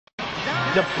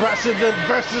The President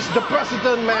versus the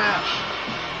President match.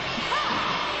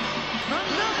 From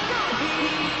the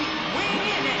Philippines, weighing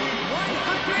in at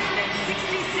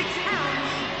 166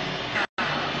 pounds.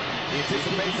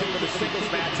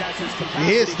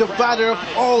 He is the father of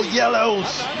all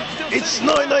yellows. It's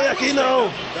Noynoy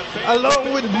Aquino,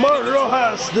 along with Mar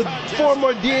Rojas, the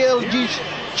former DLG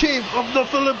chief of the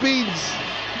Philippines.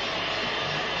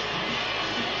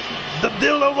 The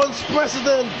Dilla One's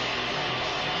president.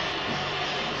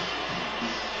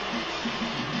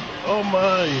 Oh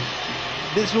my,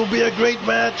 this will be a great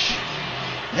match,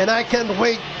 and I can't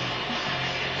wait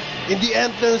in the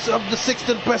entrance of the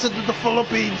 16th president of the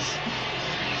Philippines,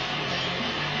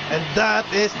 and that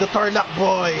is the Tarlac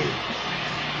boy.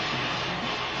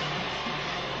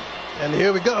 And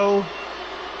here we go,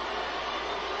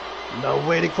 now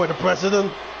waiting for the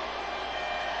president,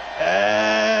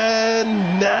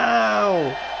 and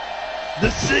now the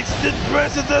 16th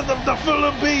president of the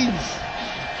Philippines,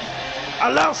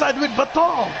 alongside with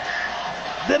Bato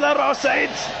De La Rosa,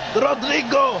 it's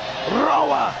Rodrigo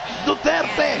Roa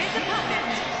Duterte.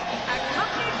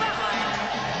 Accompanied by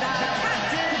the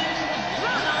Captain,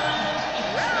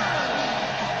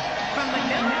 from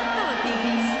Manila,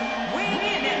 Philippines, weighing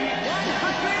in at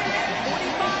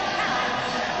 145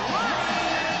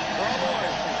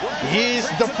 pounds. He's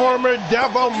the former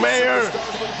Davao mayor.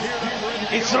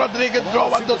 It's Rodrigo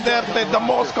Roa Duterte, the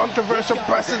most controversial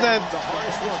president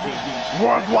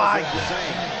worldwide.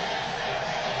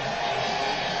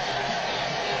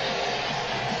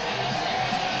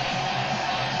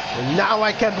 And now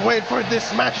I can't wait for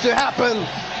this match to happen.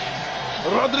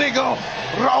 Rodrigo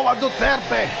Roa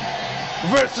Duterte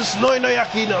versus Noynoy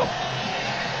Aquino.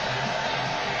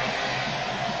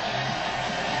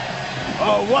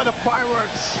 Oh, what a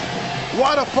fireworks!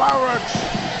 What a fireworks!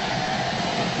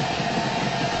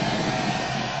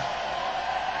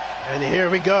 And here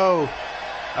we go.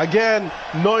 Again,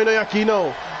 Noynoy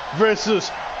Aquino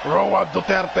versus Roa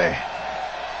Duterte.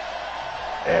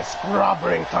 It's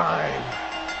rubbering time.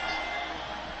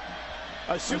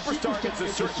 A superstar gets a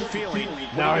certain feeling.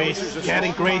 Now he's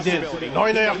getting crazy.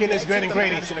 Noynoy Aquino is getting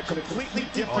crazy. In a completely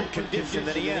different condition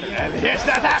than he entered. And here's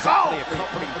the tackle!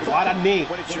 What a knee.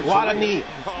 What a knee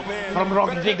from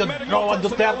Rodrigo Roa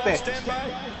Duterte.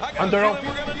 On the rope.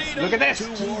 Look at this.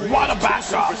 What a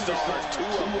backdrop.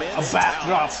 A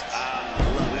backdrop.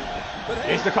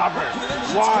 Here's the cover.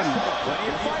 One.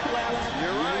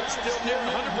 You're right, still near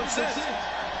 100%.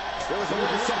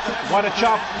 What a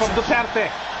chop from Duterte.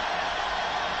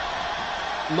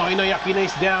 Noynoy Aquino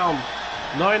is down.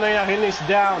 Noynoy Aquino is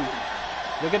down.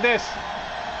 Look at this.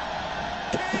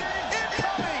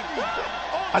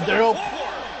 At the rope.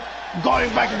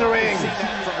 Going back to the ring.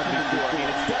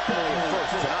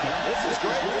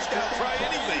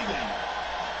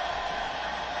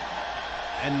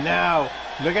 And now,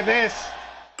 look at this.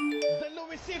 The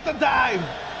Luisita dive.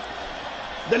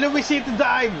 The Luisita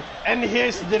dive. And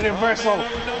here's the reversal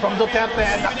from Duterte,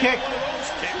 and a kick.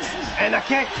 And a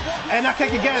kick. And a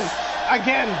kick again.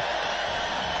 Again.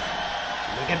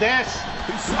 Look at this.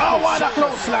 Oh, what a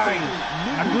clothesline.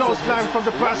 A clothesline from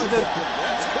the president.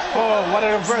 Oh, what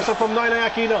a reversal from Noynoy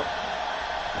Aquino.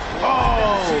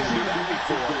 Oh.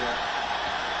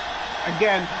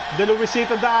 Again, the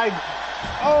Luisita dive.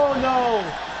 Oh no.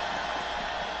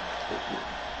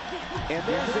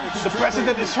 The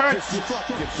president is hurt.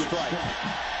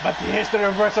 But here's the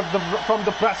reverse of from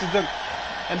the president.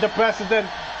 And the president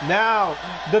now,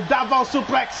 the Davao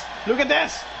suplex. Look at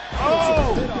this.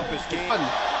 Oh!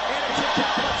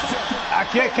 A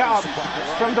kick out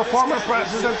from the former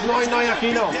president, Noynoy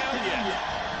Aquino.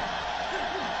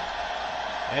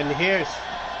 And here's,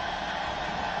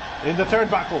 in the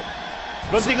turnbuckle,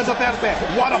 Rodrigo Duterte.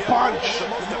 What a punch.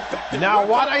 Now,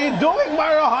 what are you doing,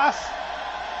 Mar Rojas?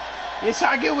 He's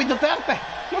arguing with Duterte.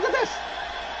 Look at this.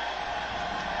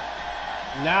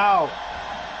 Now,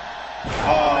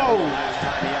 oh!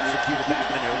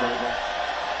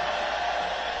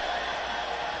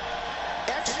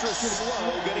 Extra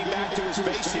slow getting back to his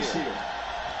base here.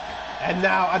 And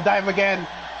now a dive again.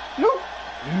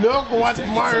 Look what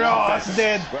Mar Rojas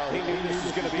did. Well, he knew this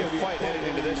was going to be a fight headed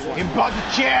into this one. He brought the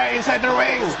chair inside the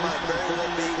ring.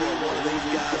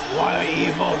 What an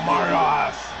evil Mar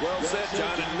Rojas. Well said,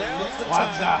 John. And now's the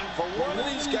What's time for one of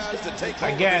these guys to take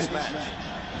over again this match.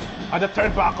 on the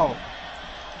turnbuckle.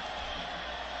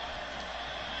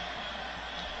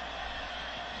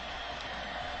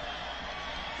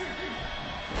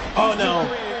 Oh no.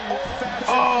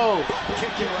 Oh.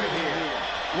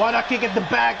 What a kick at the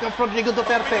back of Rodrigo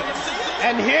Duterte.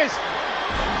 And here's,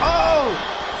 oh,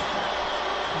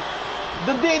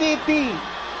 the DDT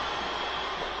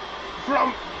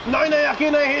from Noynoy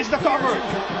Aquino, here's the cover.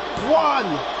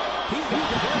 One.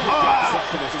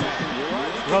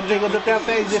 Rodrigo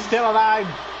Duterte is still alive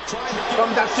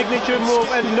from that signature move.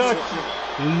 And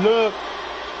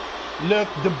look,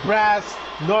 the brass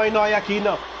Noynoy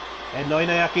Aquino. And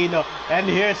Noynoy Aquino. And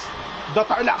here's the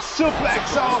Tarlac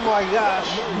suplex. Oh my gosh.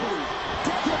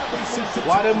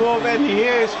 What a move. And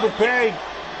here's preparing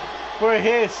for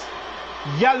his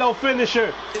yellow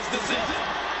finisher.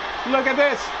 Look at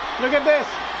this. Look at this.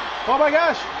 Oh my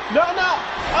gosh. No.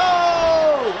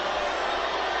 Oh!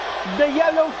 The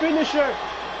yellow finisher.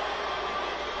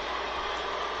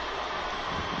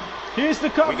 Here's the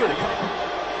cover. 1,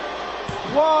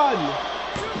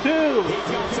 2.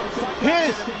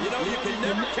 Here's. You can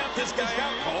never count this guy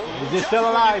out, Cole. Is he still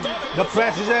alive? The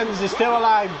president is still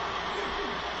alive.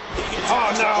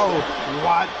 Oh no.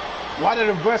 What a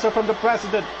reversal from the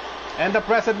president. And the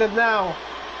president now.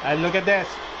 And look at this.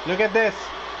 Look at this.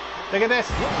 Look at this.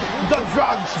 The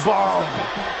drugs bomb.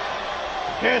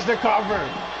 Here's the cover.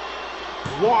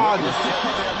 1.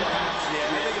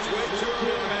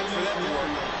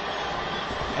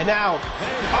 And now,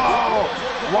 oh,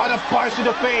 what a punch to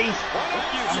the face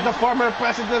of the former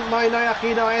president Noynoy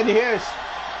Aquino. And here's,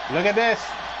 look at this.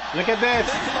 Look at this.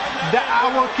 The I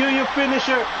will kill you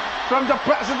finisher from the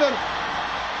president.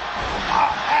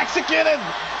 Executed.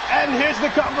 And here's the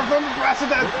cover from the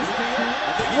president.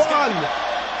 1,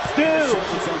 2.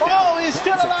 Oh, he's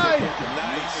still alive.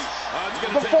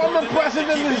 The former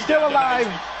president is still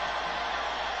alive.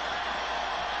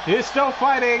 He's still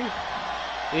fighting.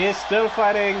 He's still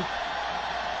fighting.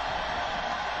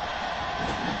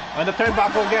 On the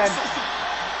turnbuckle again.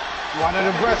 What a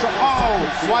reversal. Oh,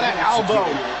 what an elbow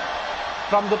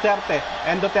from Duterte.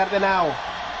 And Duterte now.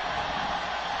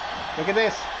 Look at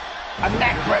this. A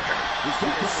neck breaker.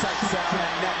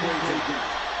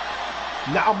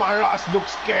 Now Maras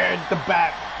looks scared at the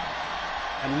back.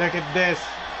 And look at this.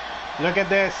 Look at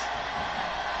this.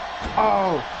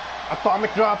 Oh,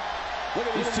 atomic drop. Look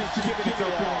at these two giving it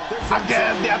their all.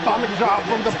 Again, the atomic drop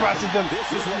from the president.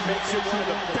 This is what makes you one of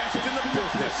the best in the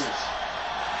business.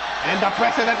 And the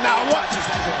president now, what?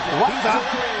 What the?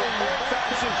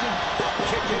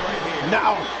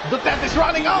 Now, Duterte is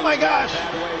running, oh my gosh!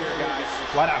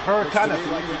 What a hurricane.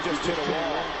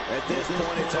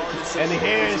 And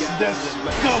here's the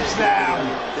scoop slam.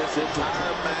 This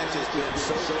entire match has been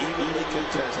so evenly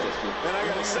contested. And I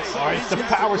gotta say, Oh, it's the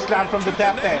power slam from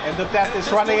Duterte. And Duterte is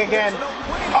running again.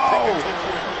 Oh!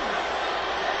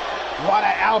 What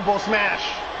an elbow smash.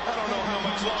 I don't know how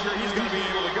much longer he's gonna be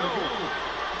able to go.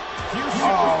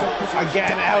 Oh,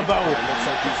 again elbow.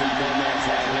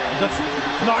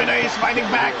 Noynoy is fighting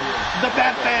back.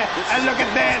 Duterte, and look at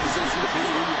this.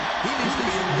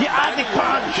 The anti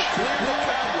punch.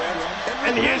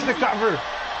 And here's the cover.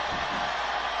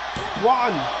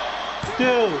 1, 2.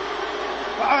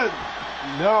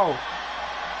 No.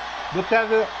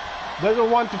 Duterte doesn't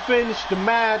want to finish the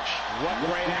match.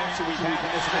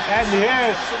 And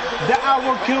here's the I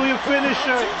will kill you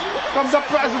finisher from the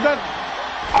president.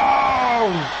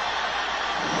 Oh!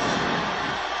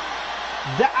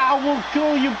 The I will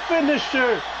kill you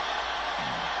finisher.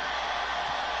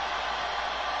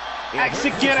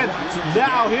 Executed.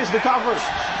 Now here's the cover.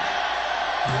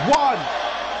 1,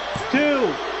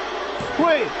 2,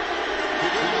 3.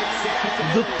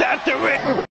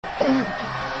 Duterte.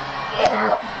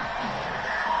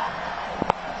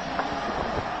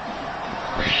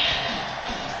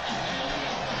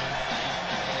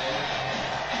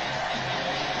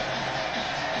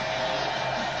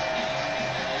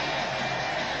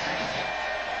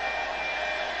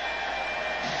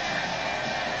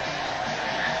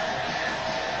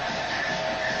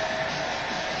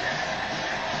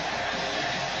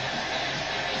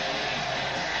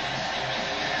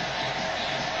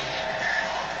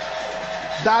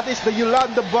 That is the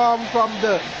Yolanda bomb from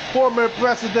the former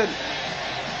president.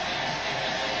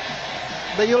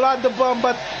 The Yolanda bomb,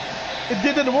 but it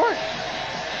didn't work.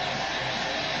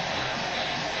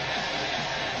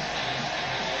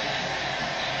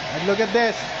 And look at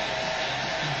this.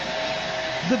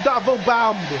 The double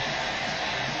bomb.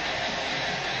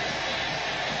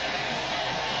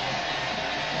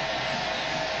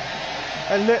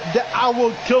 And the I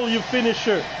will kill you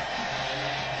finisher.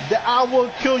 The I will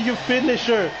kill you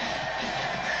finisher.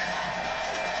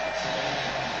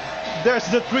 There's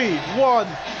the 3. 1,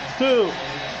 2,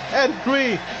 and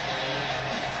 3.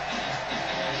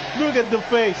 Look at the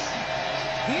face.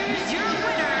 Here's your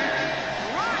winner,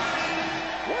 Rocky.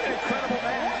 What an incredible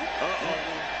match.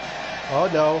 Oh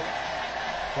no.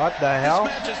 What the hell?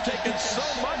 This match has taken so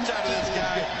much out of this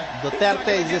guy.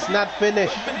 Duterte is just not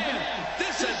finished. Man,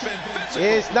 this has been physical.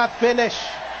 It's not finished.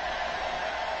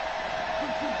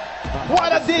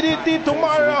 What a DDT to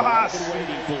Mario Rojas.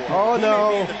 Oh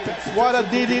no. What a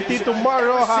DDT to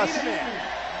Mario Rojas.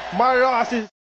 Mario Rojas is